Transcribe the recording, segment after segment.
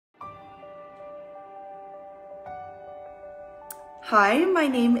Hi, my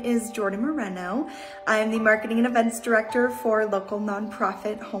name is Jordan Moreno. I'm the Marketing and Events Director for local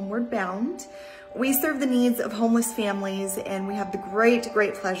nonprofit Homeward. We serve the needs of homeless families, and we have the great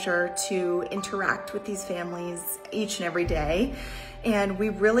pleasure to interact with these families each and every day. And we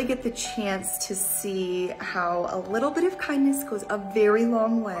really get the chance to see how a little bit of kindness goes a very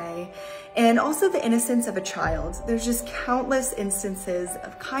long way, and also the innocence of a child. There's just countless instances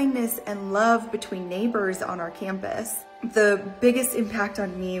of kindness and love between neighbors on our campus. The biggest impact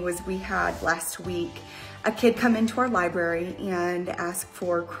on me was we had last week a kid come into our library and ask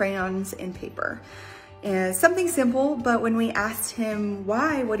for crayons and paper. And something simple, but when we asked him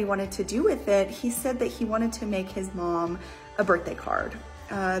why, what he wanted to do with it, he said that he wanted to make his mom a birthday card,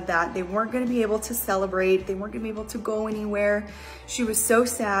 that they weren't gonna be able to celebrate, they weren't gonna be able to go anywhere. She was so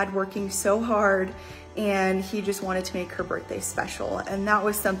sad, working so hard, and he just wanted to make her birthday special. And that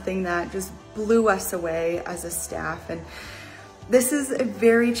was something that just blew us away as a staff. And this is a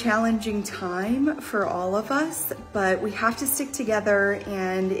very challenging time for all of us, but we have to stick together,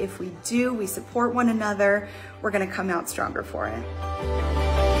 and if we do, we support one another, we're gonna come out stronger for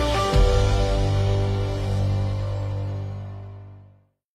it.